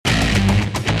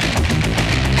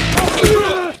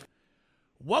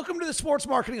Welcome to the Sports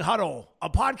Marketing Huddle, a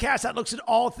podcast that looks at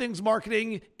all things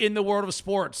marketing in the world of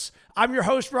sports. I'm your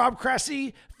host, Rob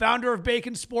Cressy, founder of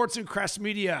Bacon Sports and Crest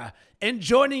Media. And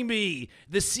joining me,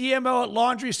 the CMO at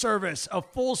Laundry Service, a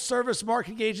full-service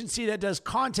marketing agency that does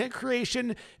content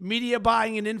creation, media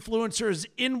buying, and influencers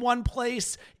in one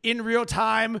place, in real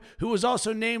time, who was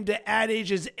also named to Ad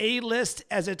Age's A-list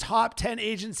as a top 10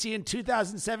 agency in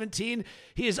 2017.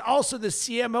 He is also the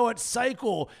CMO at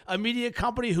Cycle, a media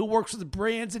company who works with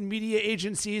brands and media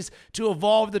agencies to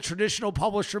evolve the traditional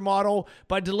publisher model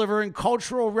by delivering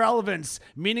cultural relevance,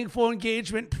 meaningful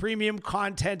engagement, premium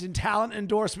content, and talent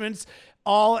endorsements,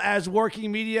 all as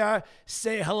working media.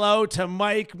 Say hello to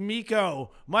Mike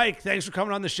Miko. Mike, thanks for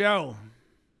coming on the show.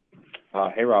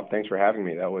 Hey, Rob, thanks for having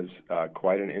me. That was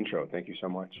quite an intro. Thank you so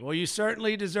much. Well, you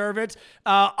certainly deserve it.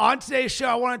 On today's show,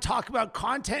 I want to talk about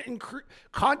content and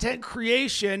content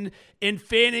creation and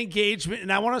fan engagement,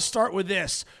 and I want to start with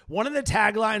this. One of the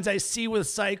taglines I see with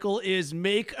Cycle is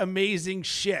make amazing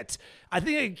shit. I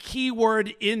think a key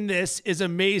word in this is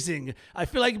amazing. I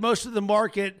feel like most of the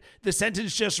market, the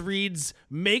sentence just reads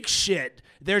make shit.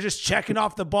 They're just checking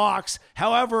off the box.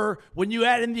 However, when you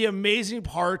add in the amazing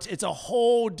part, it's a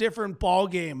whole different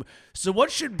ballgame. So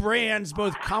what should brands,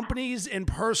 both companies and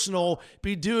personal,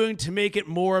 be doing to make it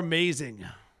more amazing?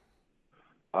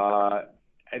 The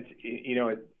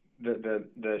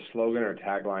slogan or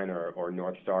tagline or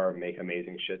North Star of make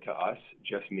amazing shit to us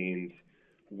just means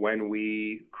when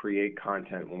we create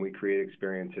content, when we create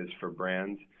experiences for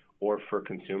brands or for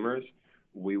consumers,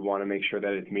 we want to make sure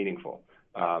that it's meaningful.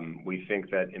 We think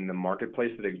that in the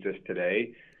marketplace that exists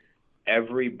today,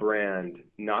 every brand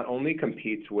not only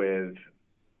competes with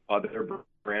other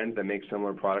brands that make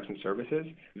similar products and services,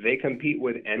 they compete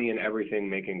with any and everything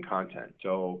making content.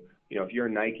 So, if you're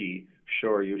Nike,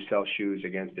 sure, you sell shoes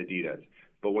against Adidas.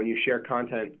 But when you share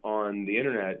content on the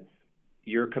internet,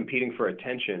 you're competing for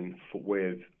attention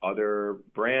with other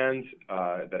brands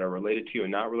that are related to you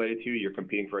and not related to you. You're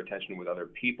competing for attention with other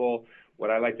people. What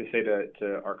I like to say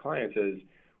to our clients is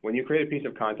when you create a piece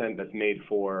of content that's made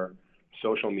for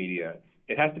social media,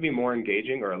 it has to be more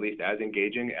engaging, or at least as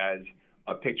engaging as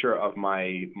a picture of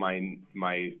my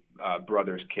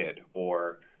brother's kid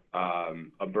or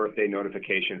a birthday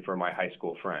notification for my high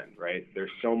school friend, right?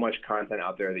 There's so much content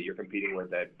out there that you're competing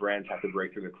with that brands have to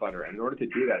break through the clutter. And in order to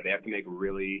do that, they have to make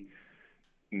really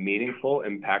meaningful,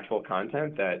 impactful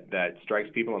content that strikes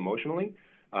people emotionally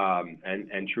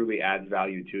and truly adds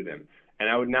value to them. And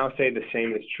I would now say the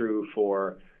same is true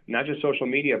for not just social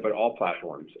media, but all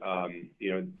platforms.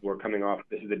 We're coming off,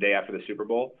 this is the day after the Super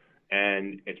Bowl,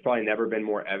 and it's probably never been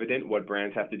more evident what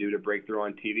brands have to do to break through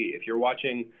on TV. If you're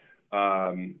watching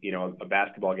a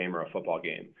basketball game or a football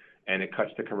game, and it cuts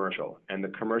to commercial, and the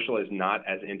commercial is not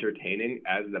as entertaining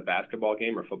as the basketball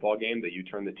game or football game that you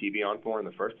turned the TV on for in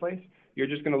the first place, you're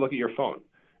just going to look at your phone.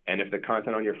 And if the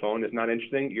content on your phone is not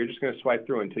interesting, you're just going to swipe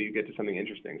through until you get to something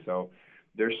interesting. So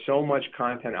there's so much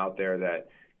content out there that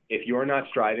if you're not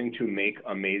striving to make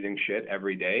amazing shit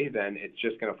every day, then it's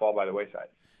just going to fall by the wayside.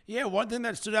 Yeah, one thing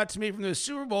that stood out to me from the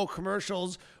Super Bowl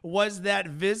commercials was that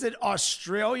Visit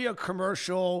Australia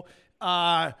commercial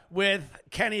with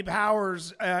Kenny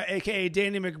Powers, a.k.a.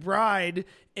 Danny McBride,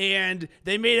 and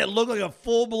they made it look like a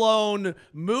full-blown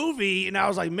movie, and I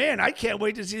was like, man, I can't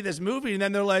wait to see this movie. And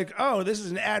then they're like, oh, this is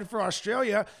an ad for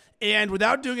Australia. And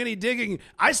without doing any digging,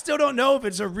 I still don't know if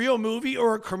it's a real movie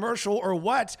or a commercial or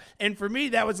what. And for me,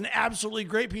 that was an absolutely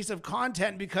great piece of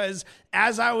content because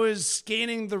as I was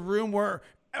scanning the room where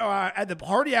at the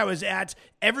party I was at,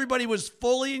 everybody was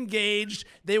fully engaged.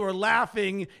 They were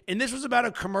laughing, and this was about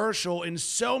a commercial. In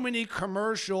so many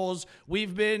commercials,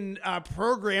 we've been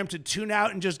programmed to tune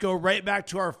out and just go right back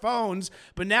to our phones.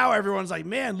 But now everyone's like,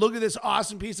 man, look at this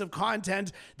awesome piece of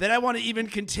content that I want to even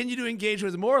continue to engage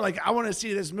with more. Like, I want to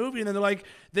see this movie. And then they're like,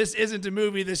 this isn't a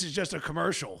movie. This is just a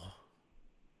commercial.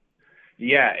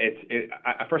 Yeah,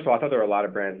 first of all, I thought there were a lot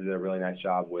of brands that did a really nice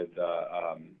job with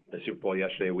the Super Bowl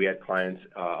yesterday. We had clients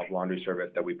of Laundry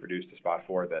Service that we produced a spot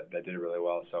for that did it really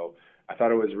well. So I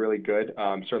thought it was really good,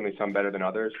 certainly some better than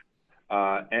others.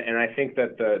 And I think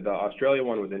that the Australia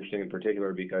one was interesting in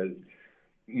particular because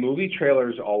movie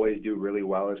trailers always do really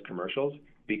well as commercials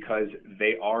because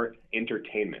they are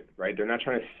entertainment, right? They're not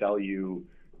trying to sell you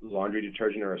laundry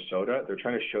detergent or a soda. They're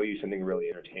trying to show you something really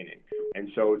entertaining. And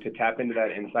so to tap into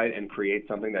that insight and create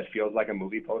something that feels like a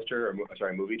movie poster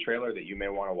or movie trailer that you may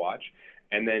want to watch,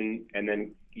 and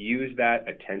then use that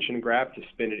attention grab to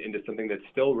spin it into something that's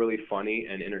still really funny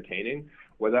and entertaining.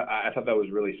 I thought that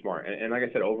was really smart. And like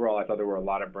I said, overall, I thought there were a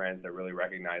lot of brands that really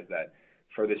recognized that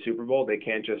for the Super Bowl, they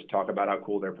can't just talk about how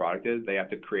cool their product is. They have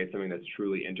to create something that's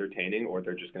truly entertaining or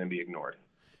they're just going to be ignored.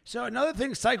 So another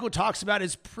thing Cycle talks about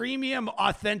is premium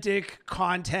authentic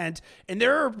content. And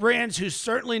there are brands who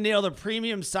certainly nail the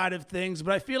premium side of things,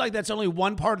 but I feel like that's only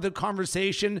one part of the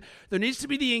conversation. There needs to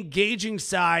be the engaging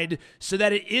side so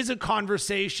that it is a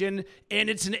conversation,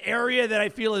 and it's an area that I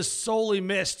feel is solely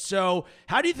missed. So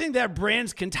how do you think that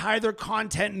brands can tie their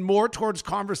content more towards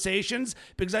conversations?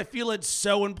 Because I feel it's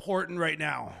so important right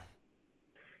now.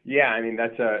 Yeah, I mean,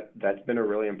 that's been a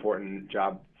really important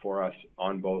job for us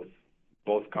on both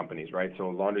companies, right? So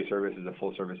Laundry Service is a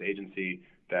full service agency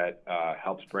that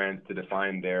helps brands to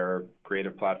define their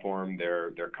creative platform,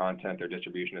 their content, their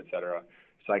distribution, et cetera.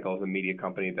 Cycle is a media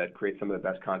company that creates some of the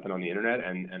best content on the internet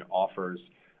and offers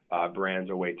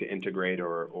brands a way to integrate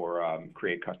or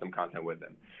create custom content with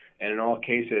them. And in all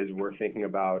cases, we're thinking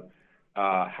about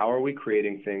how are we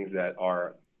creating things that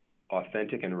are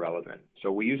authentic and relevant.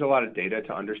 So we use a lot of data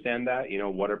to understand that.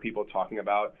 What are people talking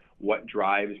about? What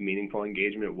drives meaningful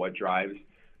engagement? What drives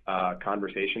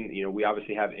conversation? We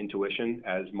obviously have intuition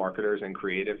as marketers and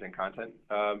creatives and content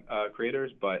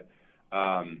creators, but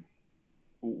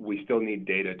we still need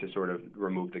data to sort of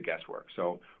remove the guesswork.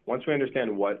 So once we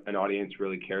understand what an audience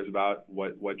really cares about,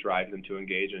 what drives them to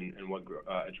engage and what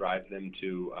drives them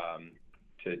to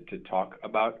talk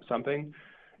about something,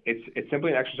 it's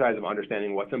simply an exercise of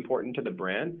understanding what's important to the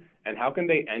brand and how can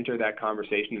they enter that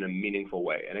conversation in a meaningful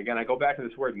way. And again, I go back to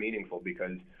this word meaningful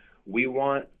because we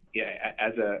want,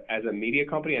 as a media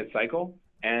company at Cycle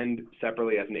and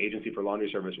separately as an agency for Laundry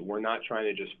Service, we're not trying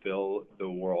to just fill the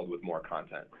world with more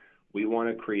content. We want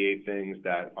to create things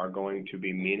that are going to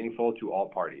be meaningful to all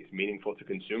parties, meaningful to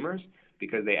consumers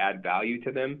because they add value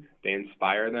to them, they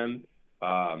inspire them,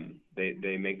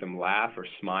 they make them laugh or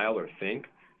smile or think,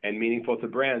 and meaningful to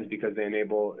brands because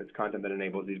it's content that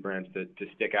enables these brands to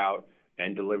stick out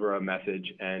and deliver a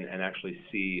message and actually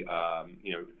see,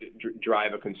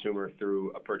 drive a consumer through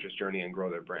a purchase journey and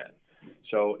grow their brand.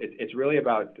 So it's really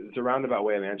it's a roundabout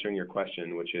way of answering your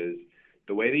question, which is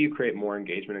the way that you create more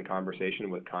engagement and conversation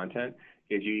with content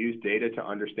is you use data to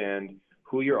understand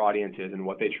who your audience is and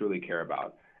what they truly care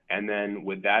about. And then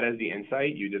with that as the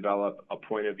insight, you develop a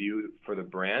point of view for the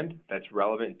brand that's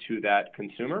relevant to that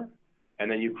consumer. And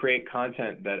then you create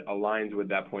content that aligns with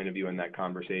that point of view in that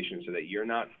conversation so that you're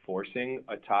not forcing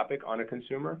a topic on a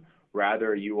consumer.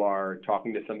 Rather, you are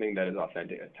talking to something that is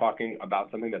authentic, talking about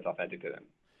something that's authentic to them.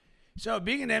 So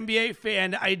being an NBA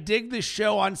fan, I dig the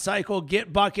show on Cycle,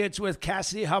 Get Buckets with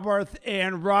Cassidy Hubbarth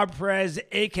and Rob Perez,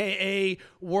 a.k.a.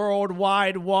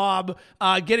 Worldwide Wob.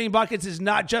 Getting Buckets is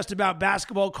not just about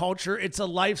basketball culture. It's a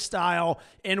lifestyle.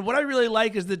 And what I really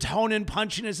like is the tone and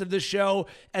punchiness of the show,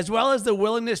 as well as the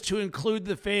willingness to include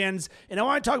the fans. And I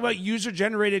want to talk about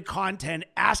user-generated content,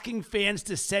 asking fans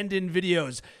to send in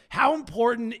videos. How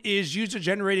important is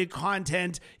user-generated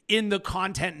content in the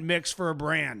content mix for a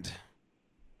brand?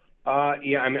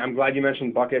 Yeah, I'm glad you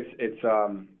mentioned Buckets.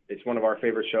 It's one of our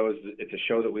favorite shows. It's a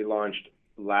show that we launched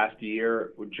last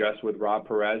year just with Rob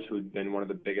Perez, who'd been one of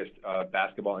the biggest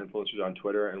basketball influencers on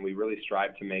Twitter, and we really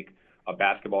strive to make a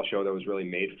basketball show that was really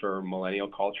made for millennial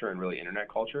culture and really internet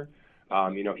culture.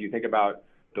 If you think about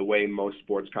the way most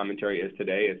sports commentary is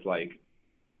today, it's like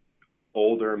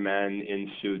older men in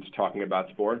suits talking about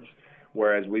sports,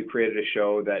 whereas we've created a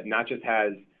show that not just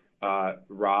has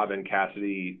Rob and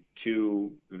Cassidy,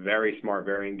 two very smart,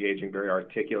 very engaging, very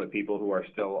articulate people who are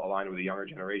still aligned with the younger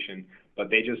generation,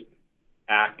 but they just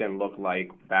act and look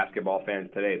like basketball fans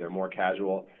today. They're more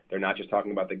casual. They're not just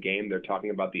talking about the game. They're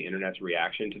talking about the internet's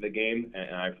reaction to the game.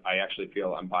 And I actually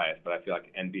feel, I'm biased, but I feel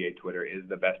like NBA Twitter is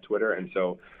the best Twitter. And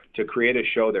so to create a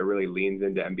show that really leans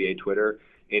into NBA Twitter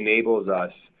enables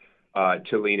us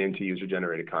to lean into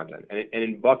user-generated content. And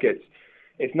in Buckets,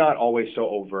 it's not always so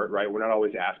overt, right? We're not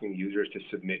always asking users to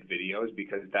submit videos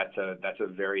because that's a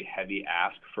very heavy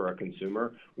ask for a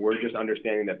consumer. We're just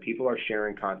understanding that people are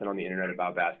sharing content on the internet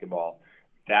about basketball.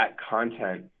 That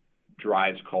content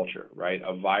drives culture, right?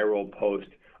 A viral post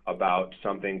about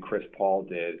something Chris Paul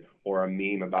did or a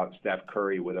meme about Steph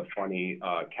Curry with a funny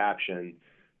caption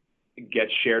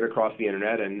gets shared across the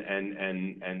internet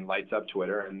and lights up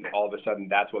Twitter, and all of a sudden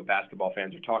that's what basketball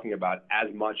fans are talking about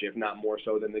as much, if not more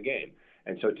so, than the game.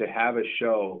 And so to have a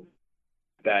show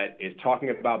that is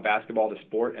talking about basketball, the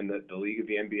sport, and the league of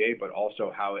the NBA, but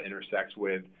also how it intersects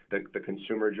with the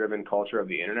consumer-driven culture of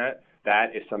the internet,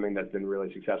 that is something that's been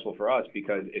really successful for us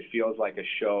because it feels like a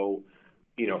show,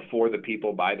 for the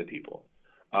people, by the people.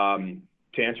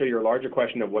 To answer your larger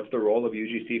question of what's the role of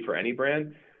UGC for any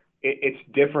brand, it's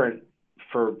different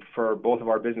for both of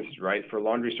our businesses, right? For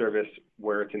Laundry Service,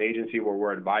 where it's an agency where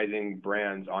we're advising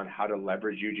brands on how to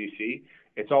leverage UGC,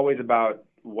 it's always about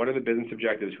what are the business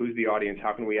objectives? Who's the audience?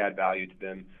 How can we add value to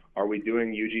them? Are we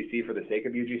doing UGC for the sake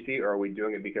of UGC, or are we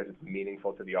doing it because it's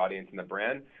meaningful to the audience and the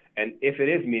brand? And if it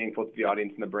is meaningful to the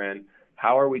audience and the brand,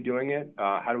 how are we doing it?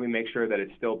 How do we make sure that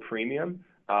it's still premium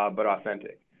but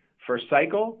authentic? For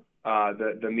Cycle,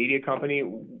 the media company,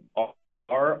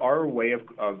 our way of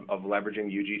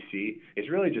leveraging UGC is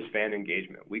really just fan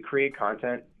engagement. We create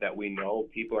content that we know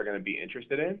people are going to be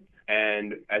interested in.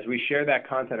 And as we share that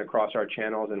content across our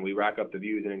channels and we rack up the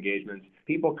views and engagements,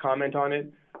 people comment on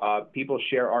it. People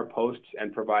share our posts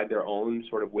and provide their own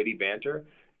sort of witty banter.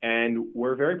 And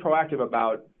we're very proactive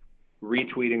about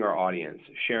retweeting our audience,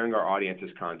 sharing our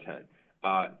audience's content,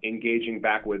 engaging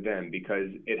back with them, because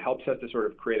it helps us to sort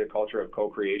of create a culture of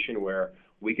co-creation where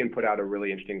we can put out a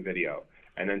really interesting video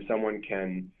and then someone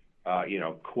can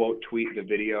quote tweet the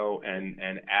video and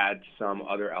add some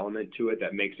other element to it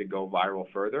that makes it go viral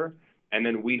further. And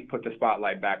then we put the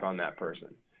spotlight back on that person.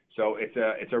 So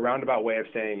it's a roundabout way of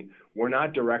saying we're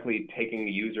not directly taking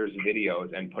users'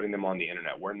 videos and putting them on the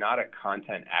internet. We're not a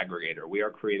content aggregator. We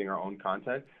are creating our own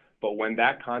content. But when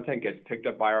that content gets picked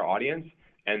up by our audience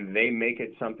and they make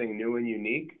it something new and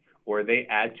unique, or they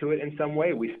add to it in some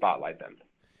way, we spotlight them.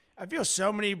 I feel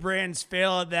so many brands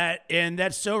fail at that, and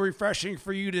that's so refreshing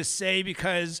for you to say,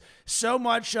 because so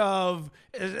much of,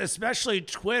 especially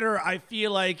Twitter, I feel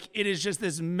like it is just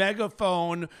this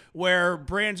megaphone where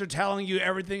brands are telling you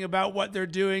everything about what they're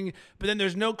doing, but then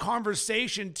there's no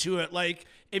conversation to it. Like,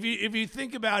 if you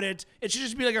think about it, it should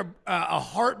just be like a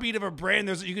heartbeat of a brand.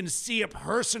 You can see a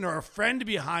person or a friend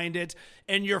behind it,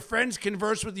 and your friends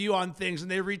converse with you on things,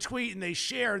 and they retweet and they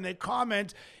share and they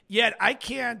comment. Yet I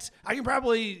can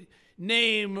probably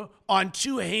name on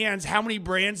two hands how many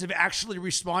brands have actually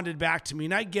responded back to me.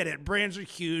 And I get it. Brands are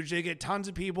huge. They get tons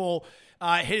of people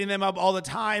hitting them up all the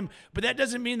time. But that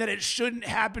doesn't mean that it shouldn't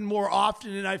happen more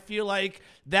often. And I feel like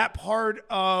that part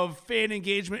of fan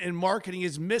engagement and marketing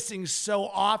is missing so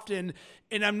often.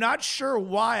 And I'm not sure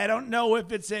why. I don't know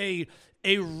if it's a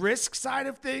risk side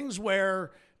of things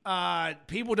where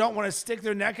people don't want to stick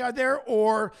their neck out there,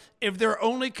 or if they're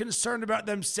only concerned about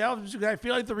themselves. Because I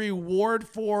feel like the reward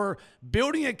for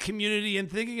building a community and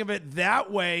thinking of it that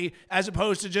way, as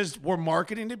opposed to just we're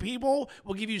marketing to people,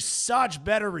 will give you such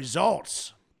better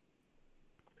results.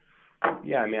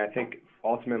 Yeah, I mean, I think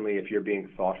ultimately if you're being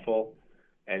thoughtful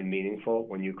and meaningful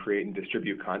when you create and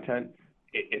distribute content,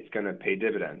 it's going to pay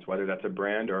dividends, whether that's a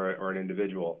brand or an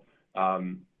individual.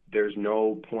 There's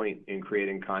no point in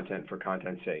creating content for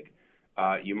content's sake.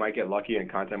 You might get lucky and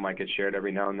content might get shared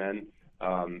every now and then.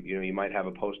 You might have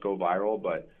a post go viral,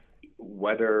 but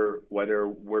whether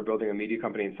we're building a media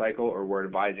company in Cycle or we're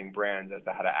advising brands as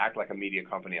to how to act like a media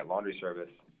company at Laundry Service,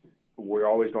 we're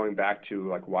always going back to,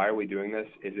 like, why are we doing this?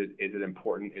 Is it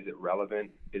important? Is it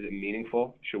relevant? Is it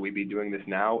meaningful? Should we be doing this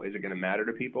now? Is it going to matter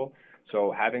to people?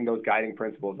 So having those guiding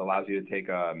principles allows you to take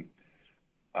a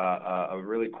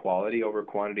really quality over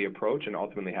quantity approach and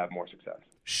ultimately have more success.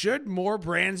 Should more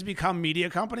brands become media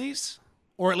companies?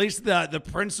 Or at least the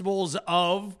principles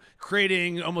of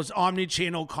creating almost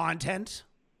omni-channel content?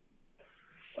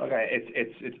 Okay,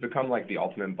 it's become like the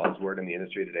ultimate buzzword in the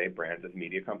industry today, brands as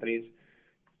media companies.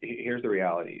 Here's the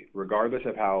reality. Regardless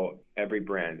of how every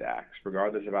brand acts,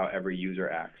 regardless of how every user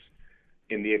acts,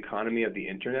 in the economy of the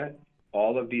internet,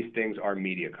 all of these things are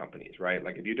media companies, right?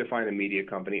 Like, if you define a media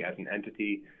company as an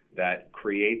entity that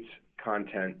creates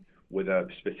content with a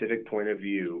specific point of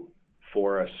view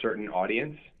for a certain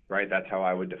audience, right? That's how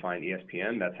I would define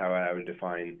ESPN. That's how I would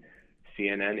define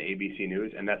CNN, ABC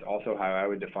News. And that's also how I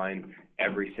would define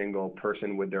every single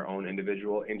person with their own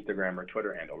individual Instagram or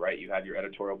Twitter handle, right? You have your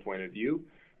editorial point of view.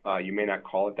 You may not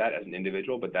call it that as an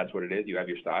individual, but that's what it is. You have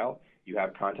your style. You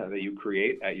have content that you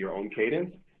create at your own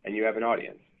cadence, and you have an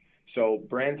audience. So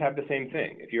brands have the same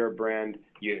thing. If you're a brand,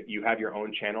 you have your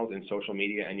own channels in social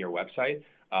media and your website.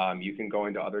 You can go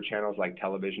into other channels like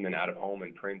television and out of home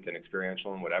and print and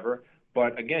experiential and whatever.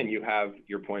 But again, you have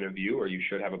your point of view, or you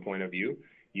should have a point of view.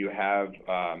 You have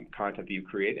content that you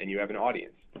create, and you have an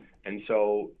audience. And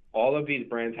so all of these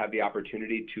brands have the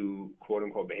opportunity to, quote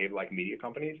unquote, behave like media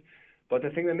companies. But the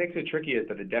thing that makes it tricky is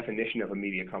that the definition of a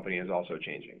media company is also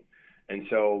changing. And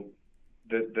so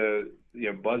the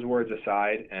buzzwords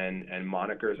aside and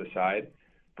monikers aside,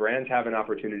 brands have an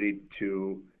opportunity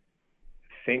to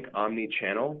think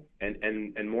omni-channel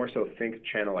and more so think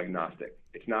channel agnostic.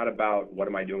 It's not about what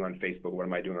am I doing on Facebook, what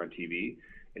am I doing on TV.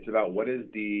 It's about what is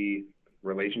the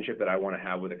relationship that I want to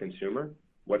have with a consumer.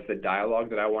 What's the dialogue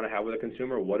that I want to have with a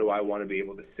consumer? What do I want to be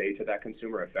able to say to that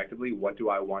consumer effectively? What do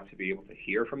I want to be able to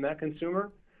hear from that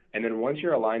consumer? And then once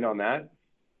you're aligned on that,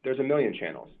 there's a million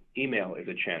channels. Email is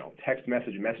a channel. Text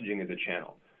messaging is a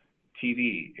channel.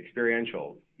 TV,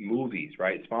 experiential, movies,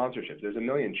 right? Sponsorships. There's a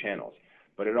million channels,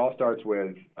 but it all starts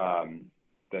with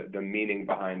the meaning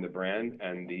behind the brand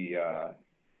and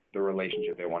the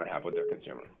relationship they want to have with their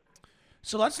consumer.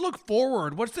 So let's look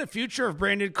forward. What's the future of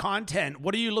branded content?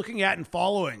 What are you looking at and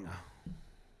following?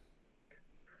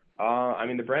 I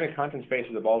mean, the branded content space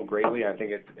has evolved greatly. I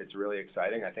think it's really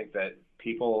exciting. I think that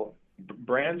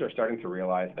brands are starting to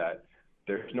realize that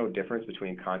there's no difference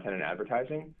between content and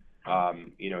advertising.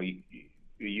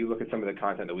 You look at some of the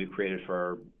content that we've created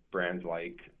for brands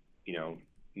like,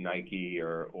 Nike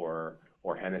or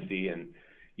Hennessy, and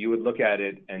you would look at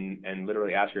it and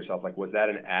literally ask yourself, like, was that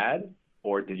an ad,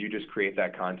 or did you just create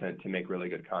that content to make really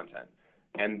good content?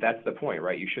 And that's the point,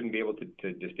 right? You shouldn't be able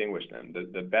to distinguish them.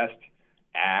 The best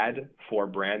ad for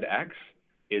brand X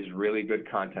is really good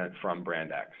content from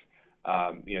brand X.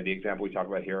 The example we talk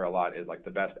about here a lot is like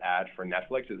the best ad for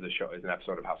Netflix is an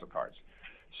episode of House of Cards.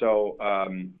 So,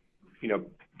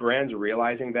 brands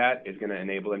realizing that is going to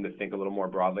enable them to think a little more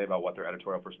broadly about what their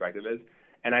editorial perspective is.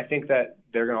 And I think that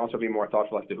they're going to also be more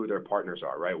thoughtful as to who their partners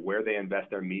are, right? Where they invest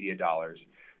their media dollars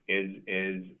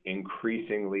is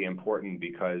increasingly important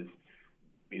because,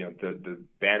 the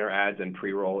banner ads and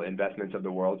pre-roll investments of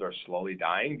the world are slowly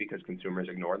dying because consumers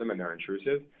ignore them and they're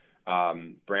intrusive.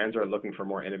 Brands are looking for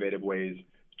more innovative ways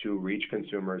to reach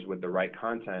consumers with the right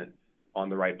content on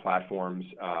the right platforms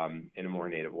in a more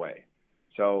native way.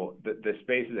 So the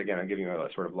space is, again, I'm giving you a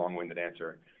sort of long-winded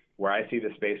answer. Where I see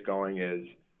the space going is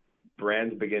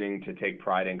brands beginning to take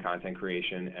pride in content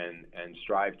creation and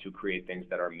strive to create things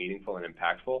that are meaningful and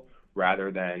impactful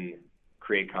rather than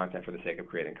create content for the sake of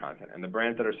creating content. And the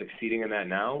brands that are succeeding in that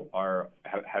now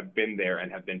have been there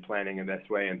and have been planning in this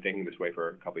way and thinking this way for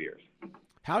a couple of years.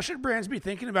 How should brands be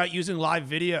thinking about using live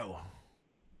video?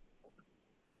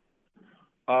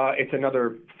 It's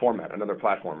another format, another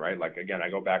platform, right? Like, again, I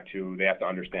go back to they have to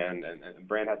understand, and the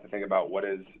brand has to think about what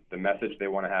is the message they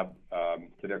want to have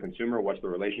to their consumer, what's the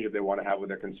relationship they want to have with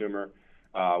their consumer,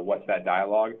 what's that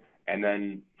dialogue, and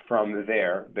then from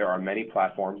there are many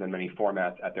platforms and many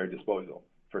formats at their disposal.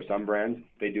 For some brands,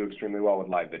 they do extremely well with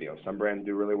live video. Some brands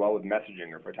do really well with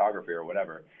messaging or photography or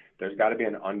whatever. There's got to be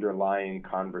an underlying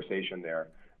conversation there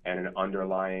and an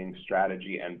underlying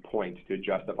strategy and point to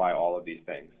justify all of these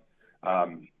things.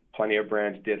 Plenty of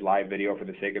brands did live video for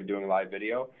the sake of doing live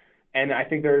video. And I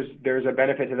think there's a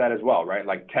benefit to that as well, right?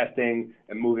 Like testing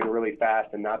and moving really fast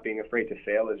and not being afraid to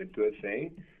fail is a good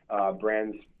thing.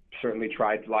 Brands certainly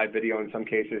tried live video in some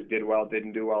cases, did well,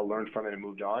 didn't do well, learned from it and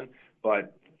moved on.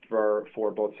 But for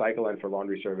both Cycle and for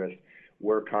Laundry Service,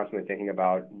 we're constantly thinking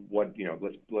about what,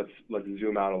 let's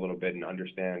zoom out a little bit and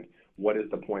understand what is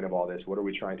the point of all this? What are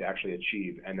we trying to actually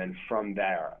achieve? And then from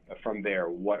there,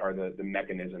 what are the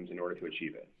mechanisms in order to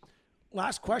achieve it?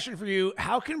 Last question for you.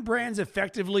 How can brands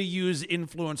effectively use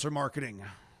influencer marketing?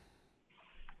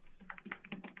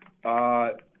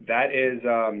 That is,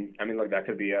 look, that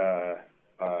could be a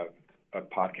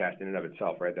podcast in and of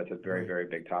itself, right? That's a very, very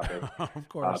big topic. Of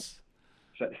course.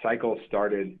 Cycle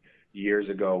started years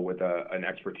ago with an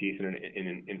expertise in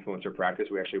an influencer practice.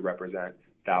 We actually represent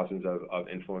thousands of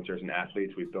influencers and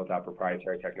athletes. We've built out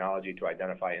proprietary technology to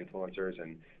identify influencers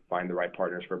and find the right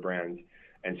partners for brands.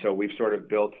 And so we've sort of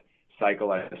built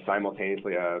Cycle as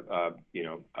simultaneously a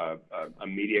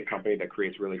media company that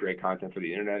creates really great content for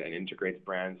the internet and integrates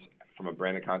brands from a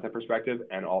branded content perspective,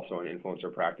 and also an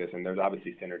influencer practice. And there's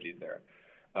obviously synergies there.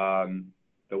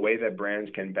 The way that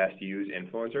brands can best use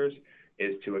influencers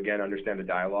is to, again, understand the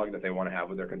dialogue that they want to have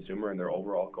with their consumer and their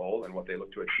overall goal and what they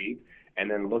look to achieve, and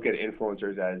then look at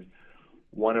influencers as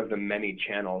one of the many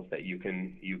channels that you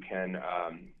can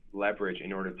leverage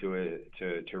in order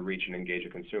to reach and engage a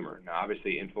consumer. Now,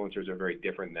 obviously, influencers are very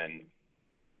different than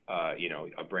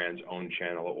a brand's own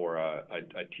channel or a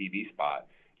TV spot.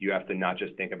 You have to not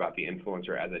just think about the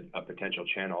influencer as a potential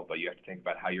channel, but you have to think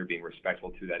about how you're being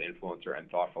respectful to that influencer and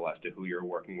thoughtful as to who you're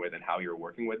working with and how you're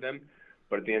working with them.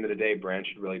 But at the end of the day, brands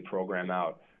should really program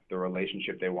out the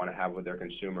relationship they want to have with their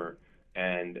consumer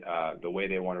and the way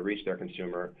they want to reach their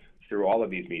consumer through all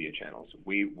of these media channels.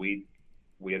 We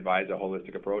advise a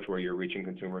holistic approach where you're reaching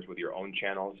consumers with your own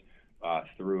channels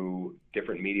through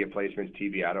different media placements,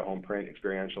 TV, out-of-home print,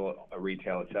 experiential,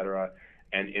 retail, et cetera.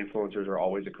 And influencers are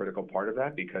always a critical part of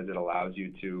that because it allows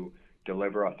you to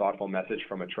deliver a thoughtful message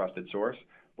from a trusted source.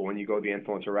 But when you go the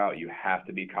influencer route, you have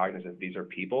to be cognizant these are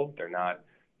people. They're not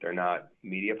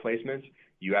media placements.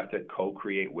 You have to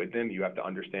co-create with them. You have to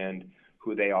understand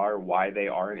who they are, why they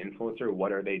are an influencer,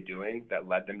 what are they doing that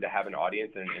led them to have an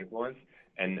audience and an influence,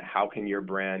 and how can your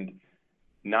brand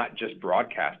not just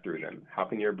broadcast through them? How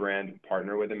can your brand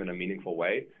partner with them in a meaningful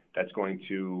way that's going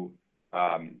to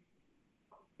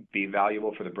be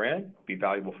valuable for the brand, be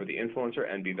valuable for the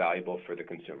influencer, and be valuable for the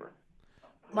consumer.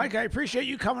 Mike, I appreciate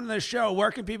you coming to the show.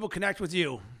 Where can people connect with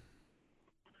you?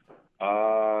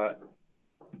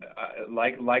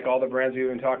 Like all the brands we've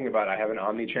been talking about, I have an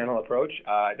omni-channel approach.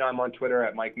 No, I'm on Twitter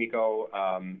at Mike Miko,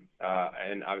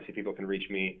 and obviously people can reach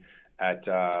me at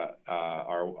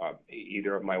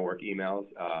either of my work emails.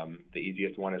 The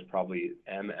easiest one is probably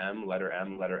letter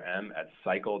M, at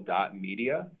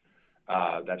cycle.media.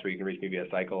 That's where you can reach me via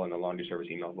Cycle, and the laundry service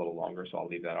email is a little longer, so I'll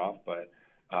leave that off. But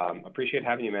appreciate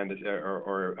having you, man,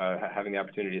 having the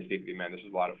opportunity to speak with you, man. This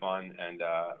was a lot of fun, and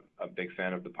a big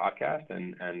fan of the podcast,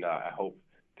 and I hope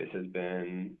this has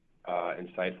been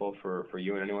insightful for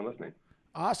you and anyone listening.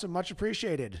 Awesome. Much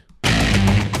appreciated.